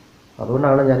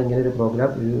 അതുകൊണ്ടാണ് ഞാൻ ഇങ്ങനെ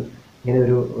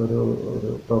ഒരു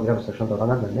പ്രോഗ്രാം സെഷൻ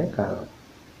തുടങ്ങാൻ തന്നെ കാരണം.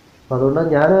 അപ്പോൾ അതുകൊണ്ട്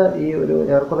ഞാൻ ഈ ഒരു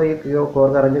ഏറെക്കുറെ ഈ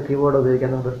കോർഗ് അറിഞ്ഞ കീബോർഡ്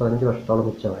ഉപയോഗിക്കാൻ ഒരു 15 വർഷത്തോളം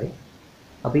മിച്ചമായി.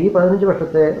 അപ്പോൾ ഈ 15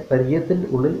 വർഷത്തെ പരിചയത്തിൽ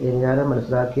ഉള്ളിൽ ഞാൻ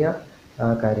മനസ്സിലാക്കിയ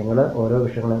കാര്യങ്ങൾ, ഓരോ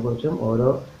വിഷയങ്ങളെക്കുറിച്ചും ഓരോ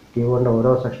കീബോർഡിൻ്റെ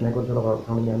ഓരോ സെക്ഷനെക്കുറിച്ചുള്ള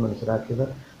പ്രവർത്തനങ്ങൾ ഞാൻ മനസ്സിലാക്കിയത്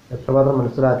എത്രമാത്രം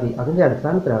മനസ്സിലാക്കി, അതിൻ്റെ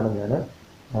അടിസ്ഥാനത്തിലാണ് ഞാൻ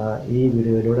ഈ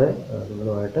വീഡിയോയിലൂടെ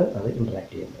നിങ്ങളുമായിട്ട് അത്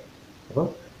ഇൻട്രാക്ട് ചെയ്യുന്നത്. അപ്പോൾ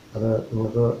അത്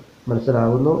നിങ്ങൾക്ക്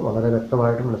മനസ്സിലാവുന്നു, വളരെ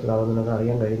വ്യക്തമായിട്ട് മനസ്സിലാവുന്നതെന്ന്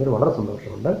അറിയാൻ കഴിയുന്നതിൽ വളരെ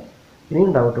സന്തോഷമുണ്ട്.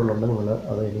 ഇനിയും ഡൗട്ടുകളുണ്ട് നിങ്ങൾ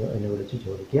അത് എന്നെ വിളിച്ച്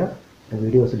ചോദിക്കുക.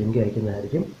 Videos link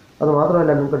അയക്കുന്നതായിരിക്കും.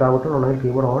 അതുമാത്രമല്ല, നിങ്ങൾക്ക് ഡൗട്ടുകളുണ്ടെങ്കിൽ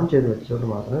കീബോർഡ് ഓൺ ചെയ്ത് വെച്ചുകൊണ്ട്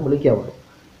മാത്രമേ വിളിക്കാവുള്ളൂ.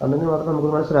 അങ്ങനെ മാത്രമേ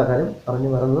നമുക്ക് മനസ്സിലാക്കാനും പറഞ്ഞു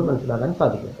വരുന്നത് മനസ്സിലാക്കാൻ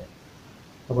സാധിക്കുള്ളൂ.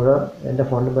 അപ്പോൾ എൻ്റെ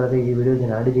ഫോൺ നമ്പറൊക്കെ ഈ വീഡിയോ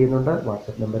ഞാൻ ആഡ് ചെയ്യുന്നുണ്ട്.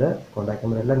 വാട്സപ്പ് നമ്പർ, കോൺടാക്ട്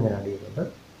നമ്പർ എല്ലാം ഞാൻ ആഡ് ചെയ്യുന്നുണ്ട്.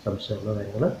 സംശയമുള്ള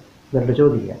കാര്യങ്ങൾ എന്നിട്ട്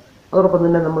ചോദിക്കുക. അതോടൊപ്പം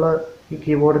തന്നെ നമ്മൾ ഈ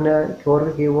കീബോർഡിന്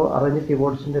കോർഗ് അറിഞ്ഞ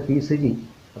കീബോർഡ്സിൻ്റെ PCG,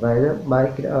 അതായത്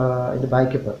അതിൻ്റെ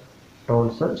ബാക്കപ്പ്,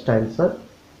 ടോൺസ്, സ്റ്റൈൽസ്,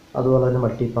 അതുപോലെ തന്നെ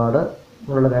മൾട്ടിപാഡ്,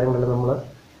 അങ്ങനെയുള്ള കാര്യങ്ങളെല്ലാം നമ്മൾ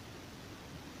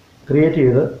ക്രിയേറ്റ്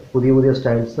ചെയ്ത് പുതിയ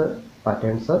സ്റ്റൈൽസ്,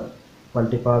 പാറ്റേൺസ്,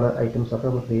 മൾട്ടിപാഡ് ഐറ്റംസൊക്കെ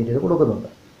നമ്മൾ ക്രിയേറ്റ് ചെയ്ത് കൊടുക്കുന്നുണ്ട്.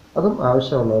 അതും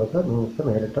ആവശ്യമുള്ളവർക്ക് നിങ്ങൾക്ക്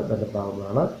നേരിട്ട്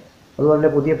ബന്ധപ്പെടാവുന്നതാണ്. അതുപോലെ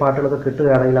പുതിയ പാട്ടുകളൊക്കെ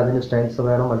കിട്ടുകയാണെങ്കിൽ അതിന് സ്റ്റൈൽസ്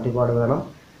വേണം, മൾട്ടിപാഡ് വേണം,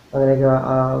 അങ്ങനെയൊക്കെ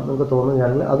നിങ്ങൾക്ക്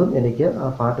തോന്നുകയാണെങ്കിൽ അതും എനിക്ക് ആ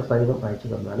പാട്ട് സഹിതം അയച്ചു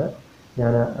തന്നാൽ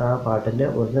ഞാൻ ആ പാട്ടിൻ്റെ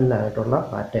ഒറിജിനലായിട്ടുള്ള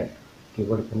പാറ്റേൺ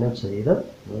കീബോർഡിൽ തന്നെ ചെയ്ത്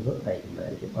നിങ്ങൾക്ക്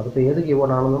അയക്കുന്നതായിരിക്കും. അതിപ്പോൾ ഏത്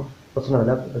കീബോർഡാണെന്നും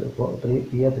പ്രശ്നമില്ല.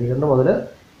 PA300 മുതൽ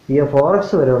PA4X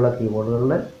വരെയുള്ള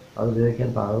കീബോർഡുകളിൽ അത് ഉപയോഗിക്കാൻ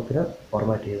പാകത്തിന്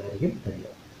ഫോർമാറ്റ് ചെയ്തായിരിക്കും തരിക.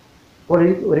 അപ്പോൾ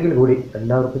ഒരിക്കൽ കൂടി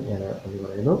എല്ലാവർക്കും ഞാൻ നന്ദി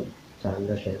പറയുന്നു.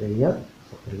 ചാനൽ ഷെയർ ചെയ്യുക,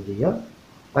 സബ്സ്ക്രൈബ് ചെയ്യുക,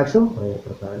 മാക്സിമം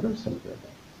പ്രയോജനപ്പെടുത്താനായിട്ട് ശ്രമിക്കുക.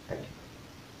 Thank you.